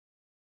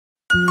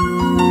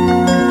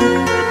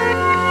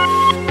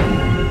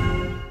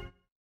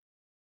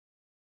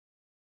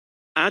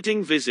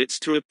Adding visits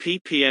to a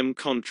PPM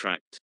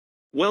contract.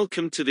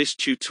 Welcome to this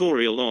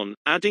tutorial on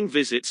adding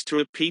visits to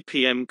a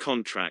PPM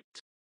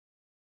contract.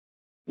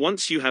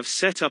 Once you have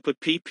set up a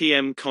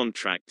PPM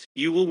contract,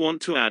 you will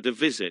want to add a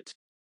visit.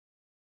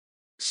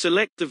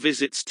 Select the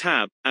Visits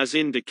tab, as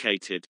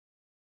indicated.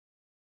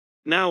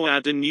 Now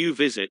add a new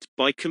visit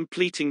by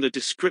completing the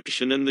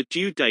description and the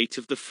due date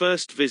of the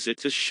first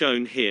visit as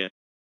shown here.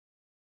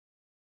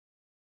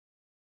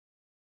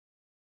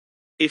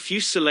 If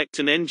you select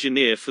an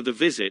engineer for the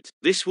visit,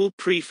 this will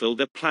pre-fill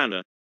the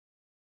planner.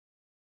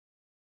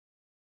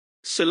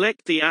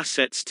 Select the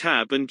Assets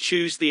tab and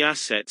choose the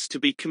assets to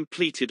be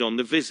completed on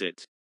the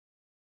visit.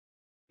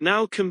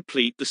 Now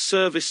complete the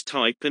service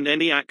type and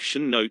any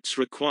action notes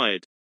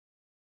required.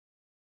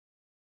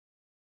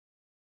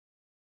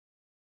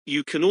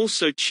 You can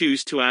also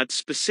choose to add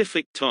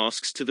specific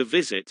tasks to the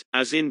visit,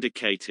 as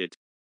indicated.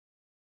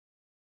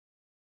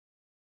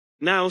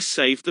 Now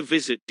save the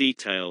visit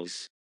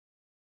details.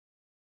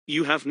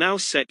 You have now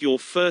set your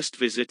first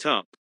visit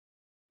up.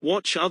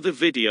 Watch other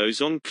videos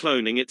on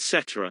cloning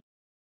etc.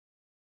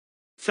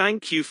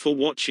 Thank you for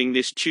watching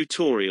this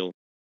tutorial.